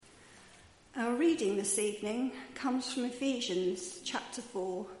reading this evening comes from Ephesians chapter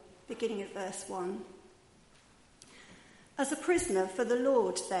 4, beginning at verse 1. As a prisoner for the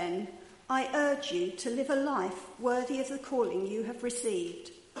Lord, then, I urge you to live a life worthy of the calling you have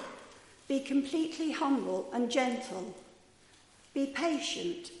received. Be completely humble and gentle. Be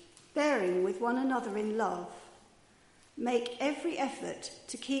patient, bearing with one another in love. Make every effort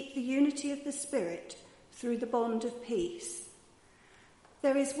to keep the unity of the Spirit through the bond of peace.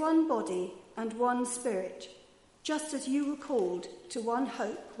 There is one body and one Spirit, just as you were called to one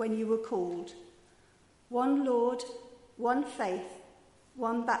hope when you were called. One Lord, one faith,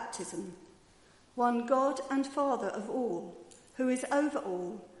 one baptism, one God and Father of all, who is over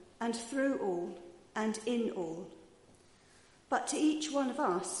all and through all and in all. But to each one of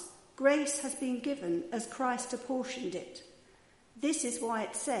us, grace has been given as Christ apportioned it. This is why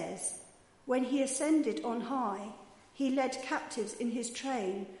it says, when he ascended on high, he led captives in his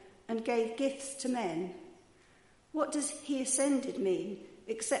train and gave gifts to men. What does he ascended mean,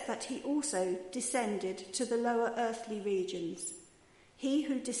 except that he also descended to the lower earthly regions? He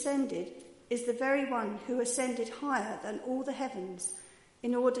who descended is the very one who ascended higher than all the heavens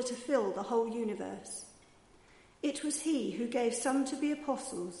in order to fill the whole universe. It was he who gave some to be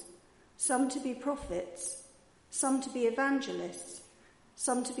apostles, some to be prophets, some to be evangelists,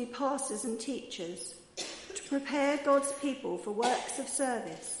 some to be pastors and teachers, to prepare God's people for works of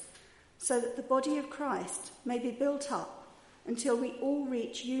service, so that the body of Christ may be built up until we all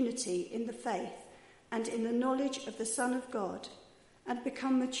reach unity in the faith and in the knowledge of the Son of God, and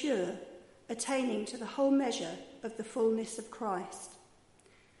become mature, attaining to the whole measure of the fullness of Christ.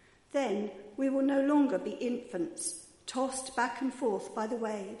 Then we will no longer be infants, tossed back and forth by the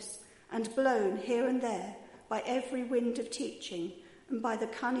waves, and blown here and there by every wind of teaching, and by the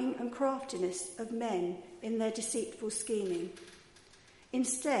cunning and craftiness of men in their deceitful scheming.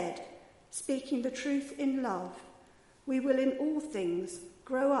 Instead, speaking the truth in love, we will in all things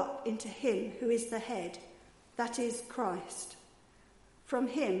grow up into him who is the head, that is Christ. From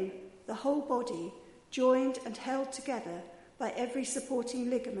him, the whole body, joined and held together by every supporting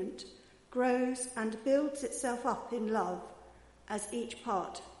ligament, grows and builds itself up in love as each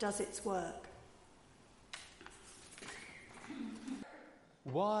part does its work.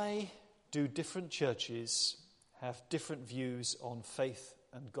 Why do different churches have different views on faith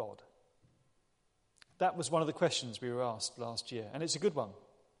and God? That was one of the questions we were asked last year, and it's a good one.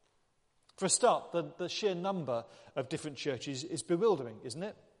 For a start, the sheer number of different churches is bewildering, isn't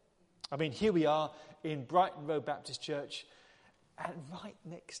it? I mean, here we are in Brighton Road Baptist Church, and right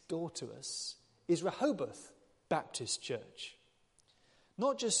next door to us is Rehoboth Baptist Church.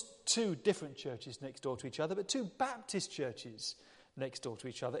 Not just two different churches next door to each other, but two Baptist churches next door to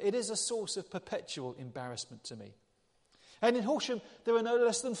each other. It is a source of perpetual embarrassment to me. And in Horsham, there are no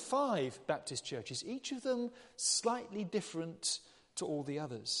less than 5 Baptist churches, each of them slightly different to all the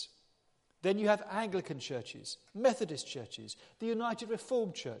others. Then you have Anglican churches, Methodist churches, the United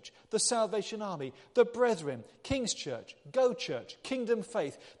Reformed Church, the Salvation Army, the Brethren, King's Church, Go Church, Kingdom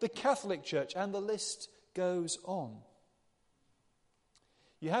Faith, the Catholic Church, and the list goes on.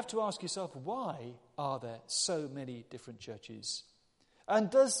 You have to ask yourself, why are there so many different churches?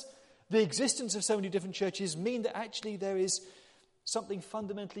 And does the existence of so many different churches mean that actually there is something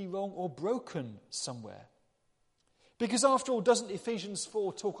fundamentally wrong or broken somewhere? Because after all, doesn't Ephesians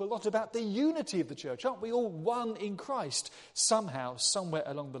 4 talk a lot about the unity of the church? Aren't we all one in Christ somehow, somewhere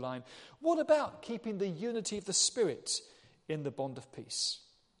along the line? What about keeping the unity of the Spirit in the bond of peace?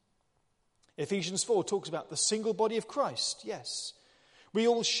 Ephesians 4 talks about the single body of Christ, yes. We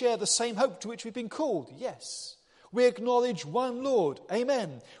all share the same hope to which we've been called, yes. We acknowledge one Lord,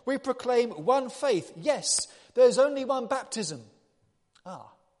 amen. We proclaim one faith, yes. There's only one baptism. What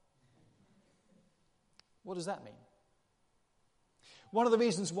does that mean? One of the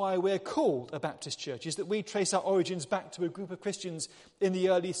reasons why we're called a Baptist church is that we trace our origins back to a group of Christians in the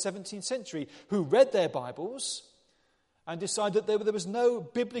early 17th century who read their Bibles and decided that there was no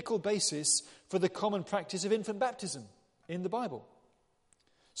biblical basis for the common practice of infant baptism in the Bible.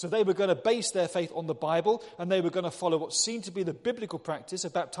 So they were going to base their faith on the Bible, and they were going to follow what seemed to be the biblical practice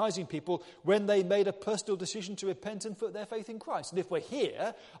of baptizing people when they made a personal decision to repent and put their faith in Christ. And if we're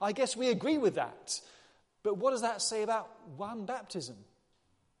here, I guess we agree with that. But what does that say about one baptism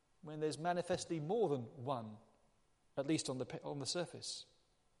when there's manifestly more than one, at least on the surface?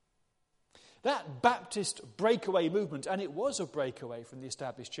 That Baptist breakaway movement, and it was a breakaway from the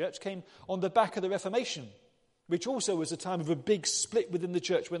established church, came on the back of the Reformation, which also was a time of a big split within the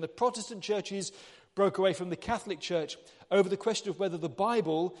church when the Protestant churches broke away from the Catholic Church over the question of whether the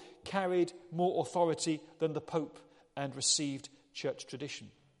Bible carried more authority than the Pope and received church tradition.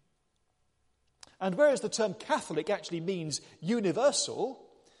 And whereas the term Catholic actually means universal,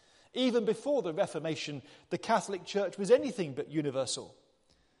 even before the Reformation, the Catholic Church was anything but universal.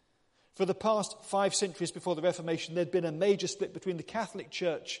 For the past 5 centuries before the Reformation, there'd been a major split between the Catholic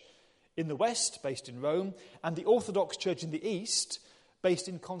Church in the West, based in Rome, and the Orthodox Church in the East, based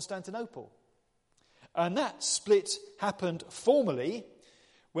in Constantinople. And that split happened formally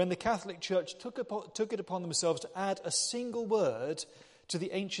when the Catholic Church took it upon themselves to add a single word to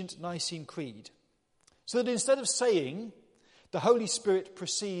the ancient Nicene Creed. So that instead of saying the Holy Spirit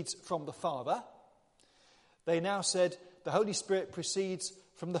proceeds from the Father, they now said the Holy Spirit proceeds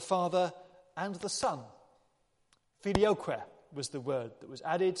from the Father and the Son. Filioque was the word that was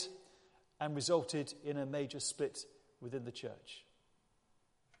added and resulted in a major split within the church.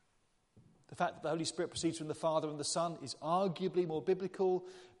 The fact that the Holy Spirit proceeds from the Father and the Son is arguably more biblical,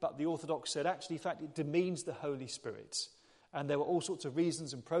 but the Orthodox said actually, in fact, it demeans the Holy Spirit. And there were all sorts of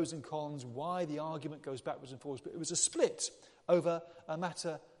reasons and pros and cons why the argument goes backwards and forwards, but it was a split over a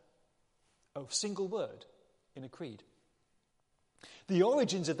matter of a single word in a creed. The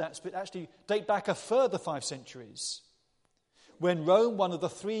origins of that split actually date back a further 5 centuries, when Rome, one of the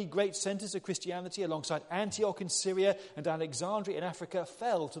 3 great centres of Christianity alongside Antioch in Syria and Alexandria in Africa,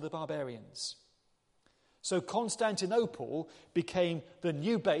 fell to the barbarians. So Constantinople became the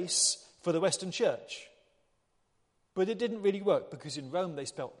new base for the Western Church. But it didn't really work, because in Rome they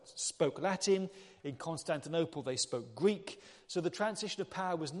spoke Latin, in Constantinople they spoke Greek, so the transition of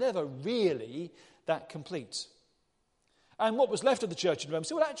power was never really that complete. And what was left of the church in Rome,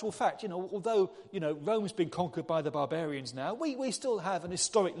 so in actual fact, although, Rome's been conquered by the barbarians now, we still have an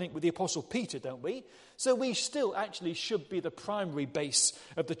historic link with the Apostle Peter, don't we? So we still actually should be the primary base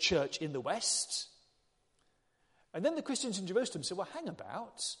of the church in the West. And then the Christians in Jerusalem said, well, hang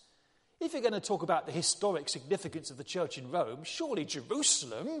about. If you're going to talk about the historic significance of the church in Rome, surely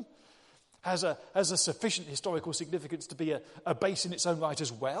Jerusalem has a sufficient historical significance to be a base in its own right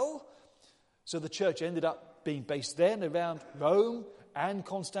as well. So the church ended up being based then around Rome and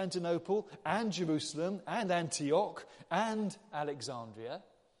Constantinople and Jerusalem and Antioch and Alexandria.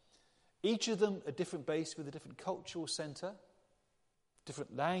 Each of them a different base with a different cultural centre,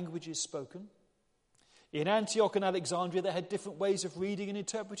 different languages spoken. In Antioch and Alexandria, they had different ways of reading and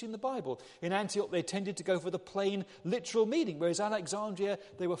interpreting the Bible. In Antioch, they tended to go for the plain, literal meaning, whereas Alexandria,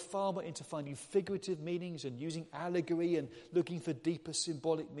 they were far more into finding figurative meanings and using allegory and looking for deeper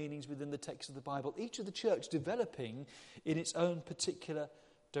symbolic meanings within the text of the Bible, each of the church developing in its own particular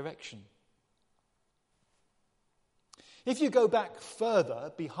direction. If you go back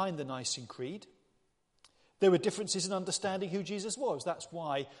further behind the Nicene Creed, there were differences in understanding who Jesus was. That's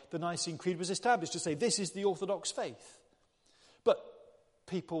why the Nicene Creed was established, to say this is the Orthodox faith. But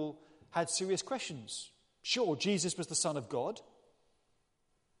people had serious questions. Sure, Jesus was the Son of God,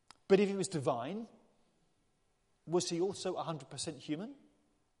 but if he was divine, was he also 100% human?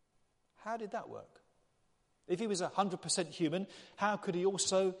 How did that work? If he was 100% human, how could he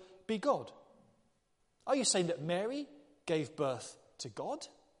also be God? Are you saying that Mary gave birth to God?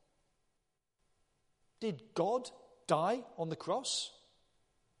 Did God die on the cross?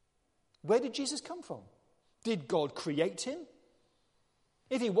 Where did Jesus come from? Did God create him?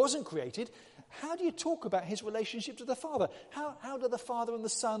 If he wasn't created, how do you talk about his relationship to the Father? How do the Father and the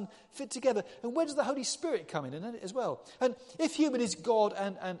Son fit together? And where does the Holy Spirit come in it as well? And if human is God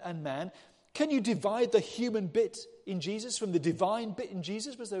and man, can you divide the human bit in Jesus from the divine bit in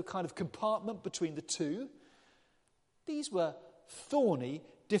Jesus? Was there a kind of compartment between the two? These were thorny,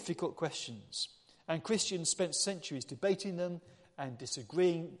 difficult questions. And Christians spent centuries debating them and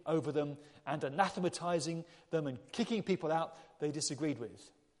disagreeing over them and anathematizing them and kicking people out they disagreed with.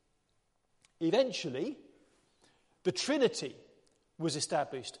 Eventually, the Trinity was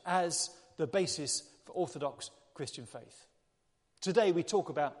established as the basis for Orthodox Christian faith. Today we talk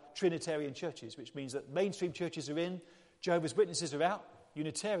about Trinitarian churches, which means that mainstream churches are in, Jehovah's Witnesses are out,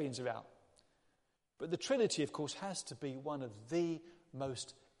 Unitarians are out. But the Trinity, of course, has to be one of the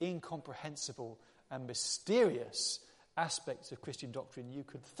most incomprehensible and mysterious aspects of Christian doctrine you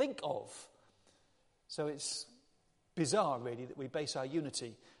could think of. So it's bizarre, really, that we base our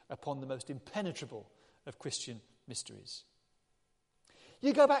unity upon the most impenetrable of Christian mysteries.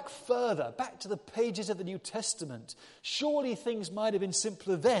 You go back further, back to the pages of the New Testament. Surely things might have been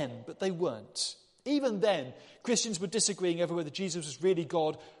simpler then, but they weren't. Even then, Christians were disagreeing over whether Jesus was really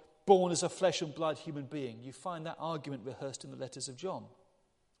God, born as a flesh and blood human being. You find that argument rehearsed in the letters of John.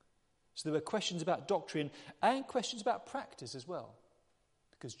 So there were questions about doctrine and questions about practice as well.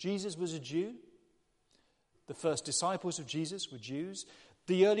 Because Jesus was a Jew. The first disciples of Jesus were Jews.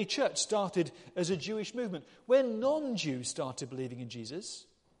 The early church started as a Jewish movement. When non-Jews started believing in Jesus,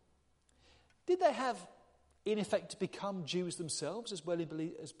 Did they have, in effect, to become Jews themselves as well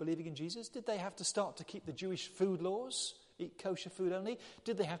as believing in Jesus? Did they have to start to keep the Jewish food laws, eat kosher food only?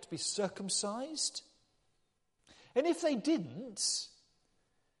 Did they have to be circumcised? And if they didn't,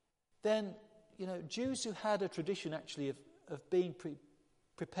 then, Jews who had a tradition actually of being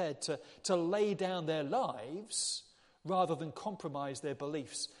prepared to lay down their lives rather than compromise their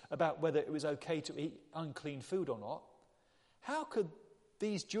beliefs about whether it was okay to eat unclean food or not, how could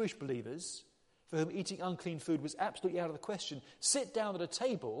these Jewish believers, for whom eating unclean food was absolutely out of the question, sit down at a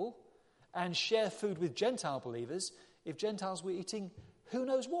table and share food with Gentile believers if Gentiles were eating who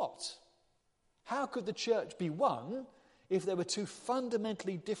knows what? How could the church be one if there were two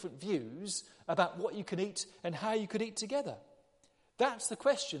fundamentally different views about what you can eat and how you could eat together? That's the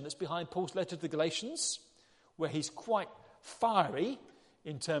question that's behind Paul's letter to the Galatians, where he's quite fiery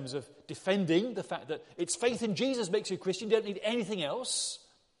in terms of defending the fact that it's faith in Jesus makes you a Christian, you don't need anything else.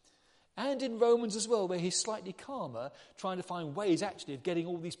 And in Romans as well, where he's slightly calmer, trying to find ways actually of getting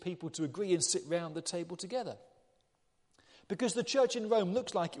all these people to agree and sit round the table together. Because the church in Rome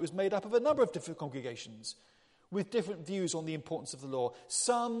looks like it was made up of a number of different congregations with different views on the importance of the law.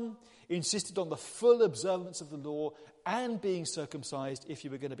 Some insisted on the full observance of the law and being circumcised if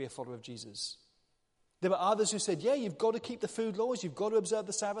you were going to be a follower of Jesus. There were others who said, yeah, you've got to keep the food laws, you've got to observe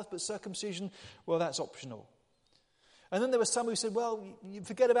the Sabbath, but circumcision, well, that's optional. And then there were some who said, well, you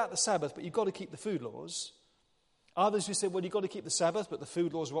forget about the Sabbath, but you've got to keep the food laws. Others who said, well, you've got to keep the Sabbath, but the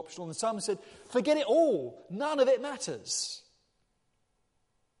food laws are optional. And some said, forget it all, none of it matters.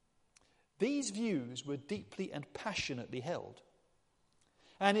 These views were deeply and passionately held.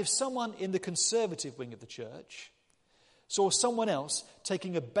 And if someone in the conservative wing of the church saw someone else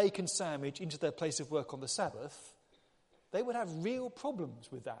taking a bacon sandwich into their place of work on the Sabbath, they would have real problems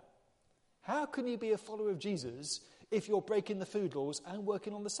with that. How can you be a follower of Jesus if you're breaking the food laws and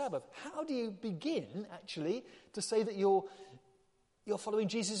working on the Sabbath? How do you begin, actually, to say that you're following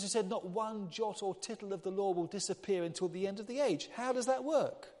Jesus who said not one jot or tittle of the law will disappear until the end of the age? How does that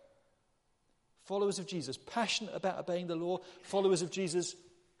work? Followers of Jesus, passionate about obeying the law, followers of Jesus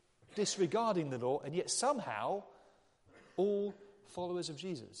disregarding the law, and yet somehow all followers of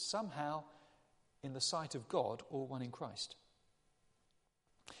Jesus. Somehow, in the sight of God, all one in Christ.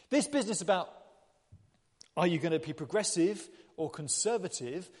 This business about are you going to be progressive or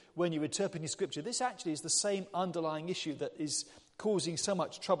conservative when you're interpreting Scripture, this actually is the same underlying issue that is causing so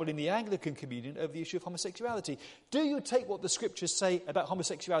much trouble in the Anglican communion over the issue of homosexuality. Do you take what the Scriptures say about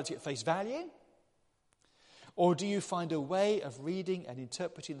homosexuality at face value? Or do you find a way of reading and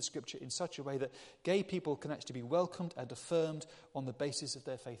interpreting the Scripture in such a way that gay people can actually be welcomed and affirmed on the basis of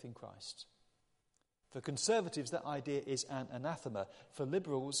their faith in Christ? For conservatives, that idea is an anathema. For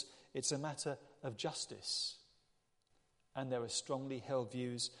liberals, it's a matter of justice. And there are strongly held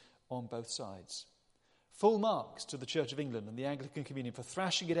views on both sides. Full marks to the Church of England and the Anglican Communion for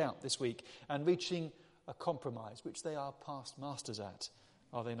thrashing it out this week and reaching a compromise, which they are past masters at,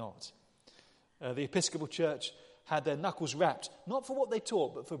 are they not? The Episcopal Church had their knuckles rapped, not for what they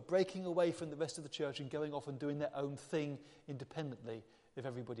taught, but for breaking away from the rest of the church and going off and doing their own thing independently of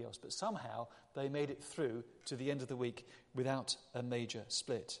everybody else. But somehow they made it through to the end of the week without a major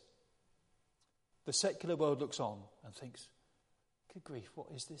split. The secular world looks on and thinks, good grief, what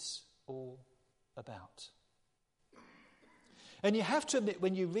is this all about? And you have to admit,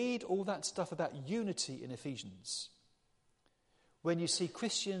 when you read all that stuff about unity in Ephesians, when you see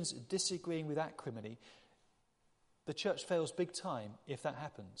Christians disagreeing with acrimony, the church fails big time if that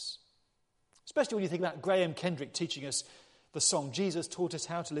happens. Especially when you think about Graham Kendrick teaching us the song, Jesus taught us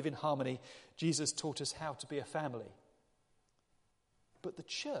how to live in harmony, Jesus taught us how to be a family. But the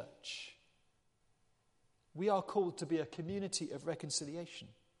church, we are called to be a community of reconciliation,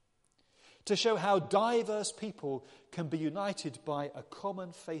 to show how diverse people can be united by a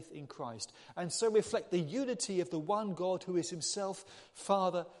common faith in Christ, and so reflect the unity of the one God who is himself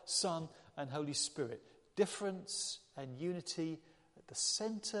Father, Son, and Holy Spirit. Difference and unity at the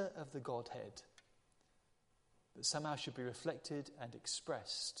centre of the Godhead that somehow should be reflected and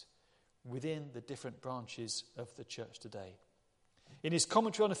expressed within the different branches of the church today. In his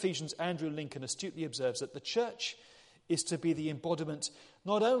commentary on Ephesians, Andrew Lincoln astutely observes that the church is to be the embodiment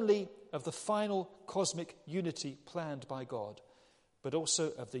not only of the final cosmic unity planned by God, but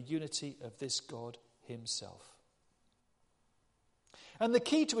also of the unity of this God himself. And the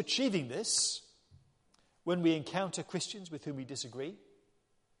key to achieving this, when we encounter Christians with whom we disagree,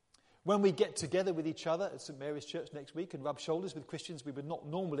 when we get together with each other at St Mary's Church next week and rub shoulders with Christians we would not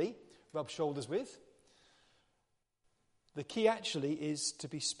normally rub shoulders with, the key actually is to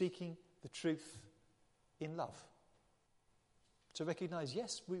be speaking the truth in love. To recognise,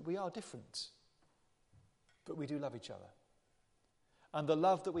 yes, we are different. but we do love each other. And the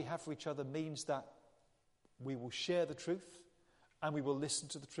love that we have for each other means that we will share the truth, and we will listen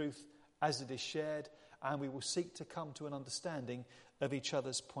to the truth as it is shared, and we will seek to come to an understanding of each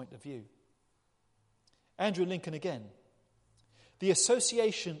other's point of view. Andrew Lincoln again. The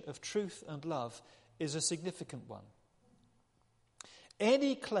association of truth and love is a significant one.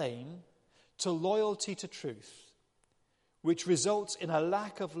 Any claim to loyalty to truth, which results in a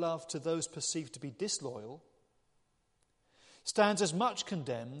lack of love to those perceived to be disloyal, stands as much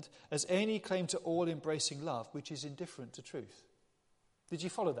condemned as any claim to all-embracing love, which is indifferent to truth. Did you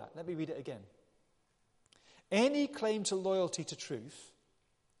follow that? Let me read it again. Any claim to loyalty to truth,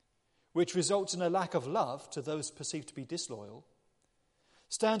 which results in a lack of love to those perceived to be disloyal,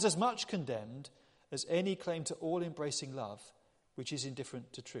 stands as much condemned as any claim to all-embracing love, which is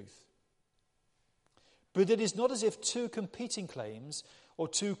indifferent to truth. But it is not as if two competing claims or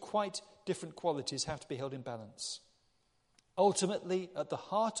two quite different qualities have to be held in balance. Ultimately, at the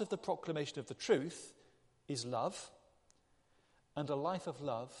heart of the proclamation of the truth is love, and a life of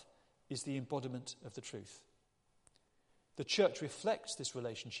love is the embodiment of the truth. The church reflects this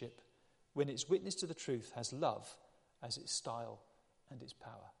relationship when its witness to the truth has love as its style and its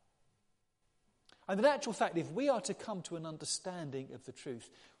power. And in actual fact, if we are to come to an understanding of the truth,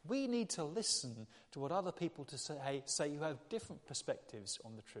 we need to listen to what other people say who have different perspectives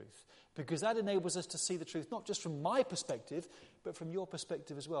on the truth, because that enables us to see the truth not just from my perspective, but from your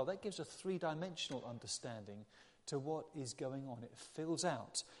perspective as well. That gives a three-dimensional understanding to what is going on. It fills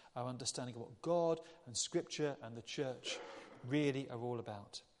out our understanding of what God and Scripture and the church really are all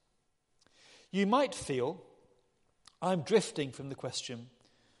about. You might feel I'm drifting from the question,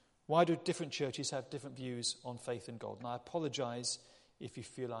 why do different churches have different views on faith in God? And I apologise if you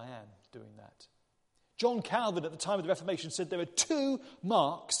feel I am doing that. John Calvin at the time of the Reformation said there are two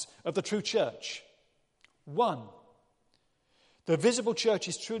marks of the true church. One, the visible church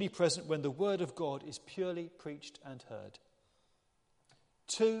is truly present when the word of God is purely preached and heard.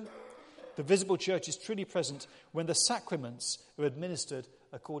 Two, the visible church is truly present when the sacraments are administered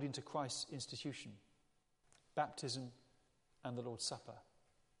according to Christ's institution, baptism and the Lord's Supper.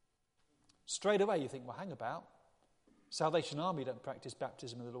 Straight away you think, well, hang about. Salvation Army don't practice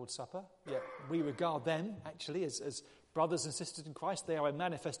baptism and the Lord's Supper, yet we regard them actually as brothers and sisters in Christ. They are a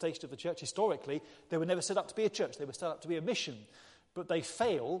manifestation of the church. Historically, they were never set up to be a church. They were set up to be a mission. But they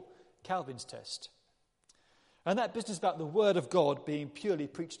fail Calvin's test. And that business about the word of God being purely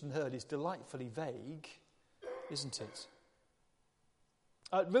preached and heard is delightfully vague, isn't it?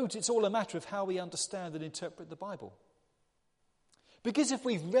 At root, it's all a matter of how we understand and interpret the Bible. Because if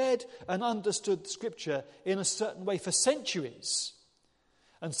we've read and understood Scripture in a certain way for centuries,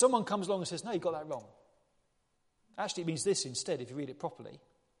 and someone comes along and says, no, you got that wrong. Actually, it means this instead, if you read it properly.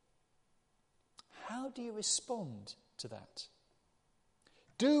 How do you respond to that?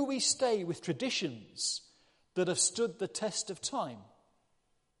 Do we stay with traditions that have stood the test of time?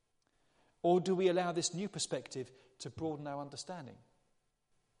 Or do we allow this new perspective to broaden our understanding?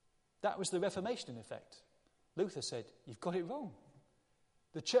 That was the Reformation, in effect. Luther said, you've got it wrong.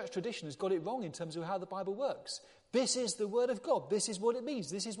 The church tradition has got it wrong in terms of how the Bible works. This is the word of God. This is what it means.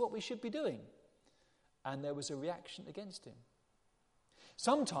 This is what we should be doing. And there was a reaction against him.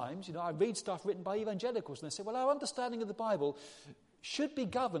 Sometimes, I read stuff written by evangelicals and they say, well, our understanding of the Bible should be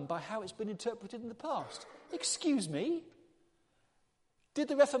governed by how it's been interpreted in the past. Excuse me? Did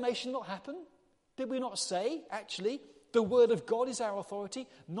the Reformation not happen? Did we not say, actually, the word of God is our authority,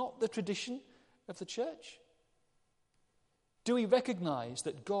 not the tradition of the church? Do we recognise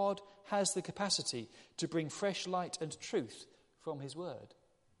that God has the capacity to bring fresh light and truth from his word?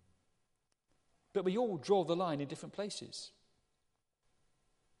 But we all draw the line in different places.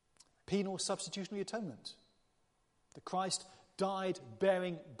 Penal substitutionary atonement. That Christ died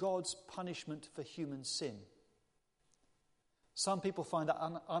bearing God's punishment for human sin. Some people find that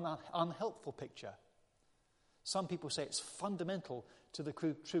an unhelpful picture. Some people say it's fundamental to the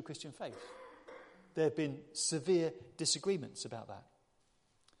true Christian faith. There have been severe disagreements about that.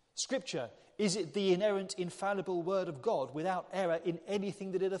 Scripture, is it the inerrant, infallible word of God without error in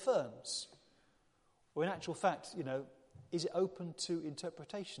anything that it affirms? Or in actual fact, is it open to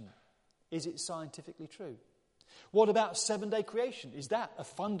interpretation? Is it scientifically true? What about seven-day creation? Is that a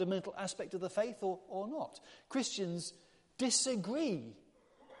fundamental aspect of the faith or not? Christians disagree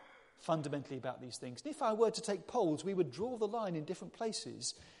fundamentally about these things. And if I were to take polls, we would draw the line in different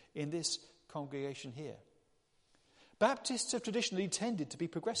places in this congregation here. Baptists have traditionally tended to be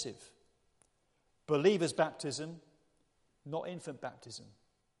progressive. Believers' baptism, not infant baptism.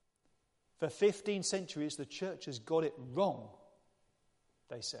 For 15 centuries, the church has got it wrong,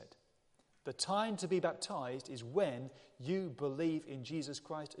 they said. The time to be baptized is when you believe in Jesus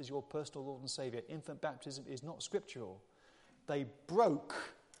Christ as your personal Lord and Saviour. Infant baptism is not scriptural. They broke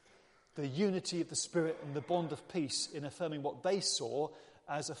the unity of the Spirit and the bond of peace in affirming what they saw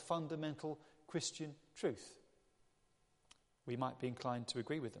as a fundamental Christian truth. We might be inclined to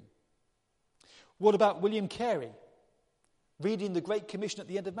agree with them. What about William Carey reading the Great Commission at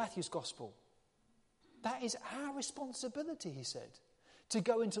the end of Matthew's Gospel? That is our responsibility, he said, to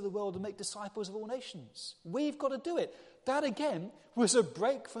go into the world and make disciples of all nations. We've got to do it. That, again, was a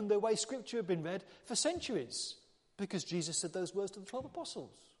break from the way Scripture had been read for centuries, because Jesus said those words to the 12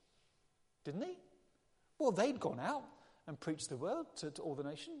 apostles, didn't he? Well, they'd gone out and preached the word to all the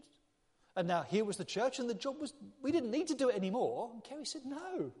nations. And now here was the church, and the job was, we didn't need to do it anymore. And Carey said,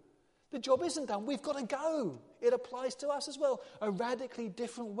 no, the job isn't done. We've got to go. It applies to us as well. A radically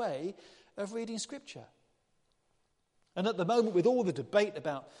different way of reading Scripture. And at the moment, with all the debate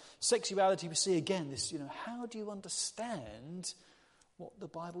about sexuality, we see again this, how do you understand what the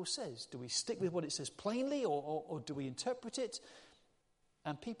Bible says? Do we stick with what it says plainly, or do we interpret it?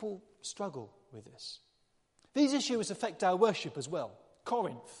 And people struggle with this. These issues affect our worship as well.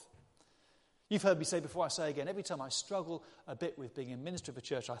 Corinth. You've heard me say before, I say again, every time I struggle a bit with being a minister of a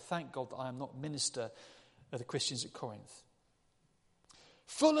church, I thank God that I am not minister of the Christians at Corinth.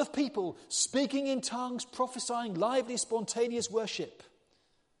 Full of people speaking in tongues, prophesying, lively, spontaneous worship.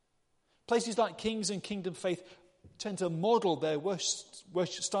 Places like Kings and Kingdom Faith tend to model their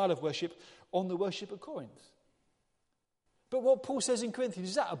style of worship on the worship of Corinth. But what Paul says in Corinthians,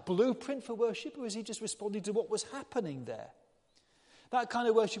 is that a blueprint for worship, or is he just responding to what was happening there? That kind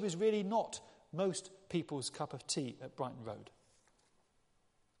of worship is really not most people's cup of tea at Brighton Road.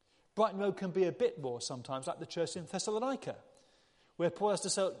 Brighton Road can be a bit more sometimes like the church in Thessalonica, where Paul has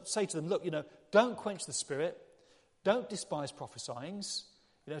to say to them, look, don't quench the Spirit, don't despise prophesyings,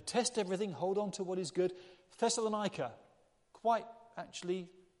 test everything, hold on to what is good. Thessalonica, quite actually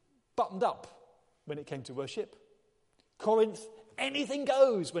buttoned up when it came to worship. Corinth, anything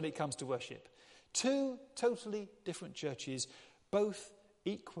goes when it comes to worship. Two totally different churches, both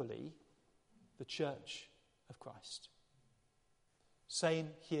equally the church of Christ. Same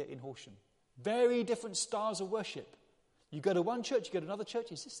here in Horsham. Very different styles of worship. You go to one church, you go to another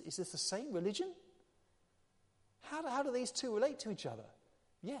church. Is this the same religion? How do these two relate to each other?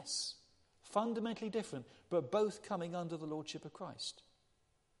 Yes, fundamentally different, but both coming under the lordship of Christ.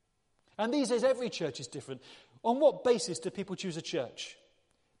 And these days, every church is different. On what basis do people choose a church?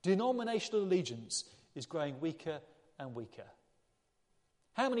 Denominational allegiance is growing weaker and weaker.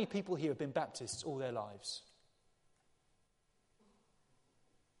 How many people here have been Baptists all their lives?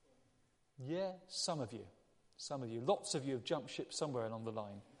 Yeah, some of you. Some of you. Lots of you have jumped ship somewhere along the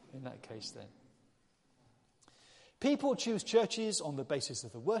line in that case then. People choose churches on the basis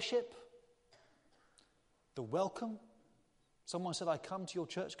of the worship, the welcome. Someone said, I come to your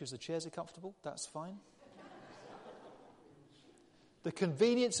church because the chairs are comfortable. That's fine. The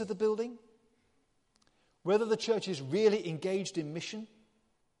convenience of the building, whether the church is really engaged in mission,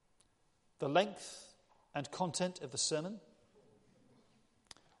 the length and content of the sermon,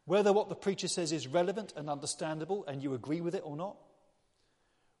 whether what the preacher says is relevant and understandable and you agree with it or not,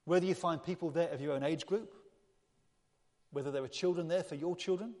 whether you find people there of your own age group, whether there are children there for your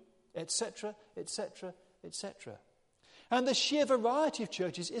children, etc., etc., etc. And the sheer variety of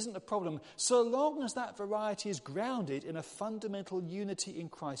churches isn't a problem, so long as that variety is grounded in a fundamental unity in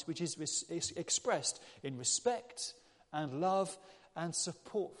Christ, which is expressed in respect and love and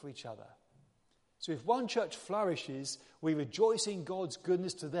support for each other. So if one church flourishes, we rejoice in God's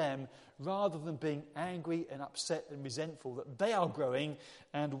goodness to them rather than being angry and upset and resentful that they are growing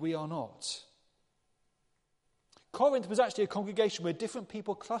and we are not. Corinth was actually a congregation where different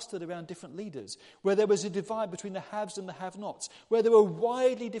people clustered around different leaders, where there was a divide between the haves and the have-nots, where there were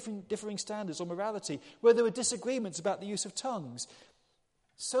widely differing standards on morality, where there were disagreements about the use of tongues.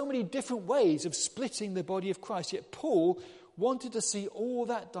 So many different ways of splitting the body of Christ, yet Paul wanted to see all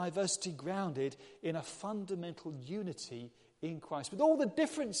that diversity grounded in a fundamental unity in Christ. With all the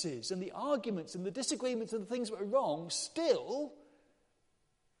differences and the arguments and the disagreements and the things that were wrong, still,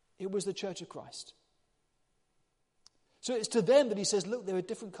 it was the church of Christ. So it's to them that he says, look, there are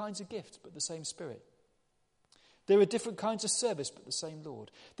different kinds of gifts, but the same Spirit. There are different kinds of service, but the same Lord.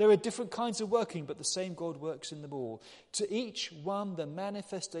 There are different kinds of working, but the same God works in them all. To each one, the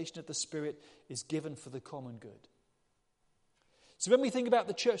manifestation of the Spirit is given for the common good. So when we think about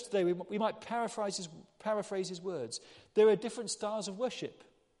the church today, we might paraphrase his words. There are different styles of worship,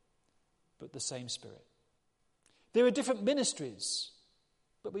 but the same Spirit. There are different ministries,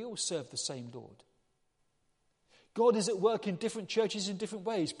 but we all serve the same Lord. God is at work in different churches in different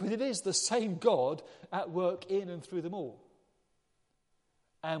ways, but it is the same God at work in and through them all.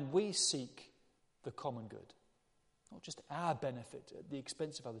 And we seek the common good, not just our benefit at the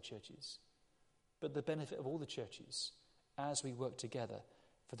expense of other churches, but the benefit of all the churches as we work together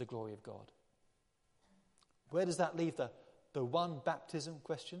for the glory of God. Where does that leave the one baptism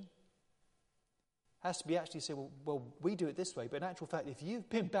question? Has to be actually say, well, we do it this way, but in actual fact, if you've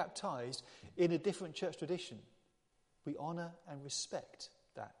been baptized in a different church tradition, we honour and respect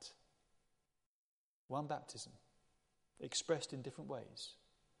that. One baptism, expressed in different ways,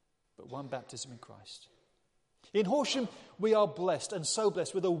 but one baptism in Christ. In Horsham, we are blessed, and so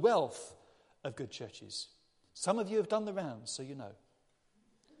blessed, with a wealth of good churches. Some of you have done the rounds, so you know.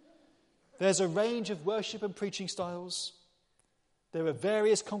 There's a range of worship and preaching styles. There are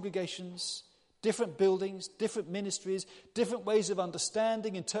various congregations, different buildings, different ministries, different ways of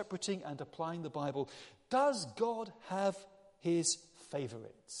understanding, interpreting, and applying the Bible. Does God have his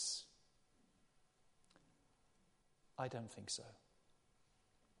favourites? I don't think so.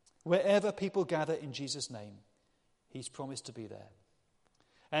 Wherever people gather in Jesus' name, he's promised to be there.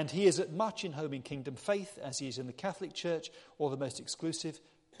 And he is as much in home in Kingdom Faith as he is in the Catholic Church or the most exclusive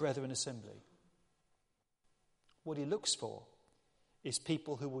Brethren Assembly. What he looks for is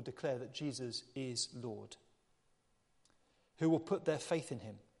people who will declare that Jesus is Lord, who will put their faith in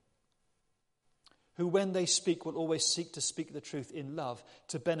him, who when they speak will always seek to speak the truth in love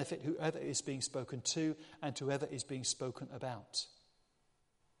to benefit whoever is being spoken to and whoever is being spoken about,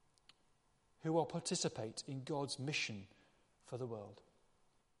 who will participate in God's mission for the world.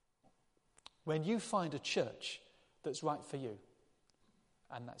 When you find a church that's right for you,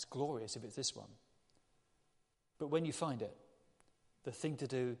 and that's glorious if it's this one, but when you find it, the thing to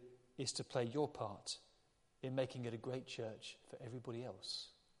do is to play your part in making it a great church for everybody else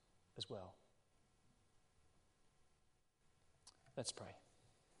as well. Let's pray.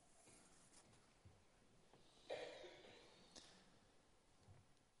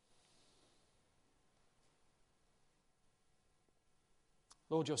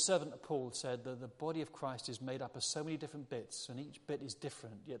 Lord, your servant Paul said that the body of Christ is made up of so many different bits, and each bit is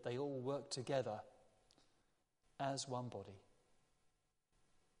different, yet they all work together as one body.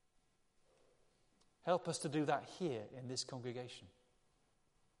 Help us to do that here in this congregation.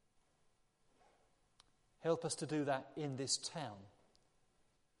 Help us to do that in this town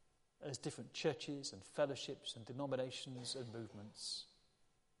as different churches and fellowships and denominations and movements.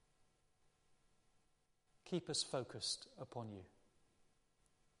 Keep us focused upon you.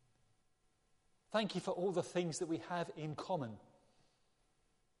 Thank you for all the things that we have in common.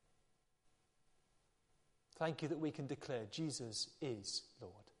 Thank you that we can declare Jesus is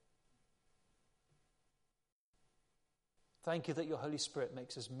Lord. Thank you that your Holy Spirit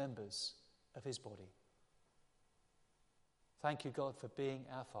makes us members of his body. Thank you, God, for being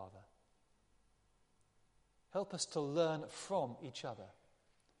our Father. Help us to learn from each other,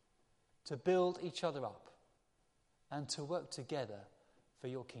 to build each other up, and to work together for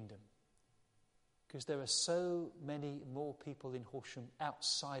your kingdom. Because there are so many more people in Horsham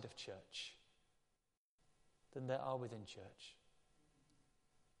outside of church than there are within church.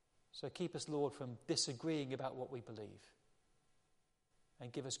 So keep us, Lord, from disagreeing about what we believe,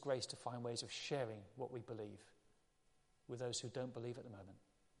 and give us grace to find ways of sharing what we believe with those who don't believe at the moment.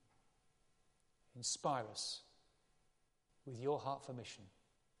 Inspire us with your heart for mission,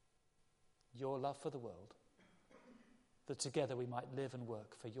 your love for the world, that together we might live and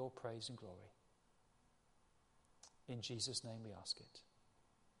work for your praise and glory. In Jesus' name we ask it.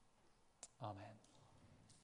 Amen.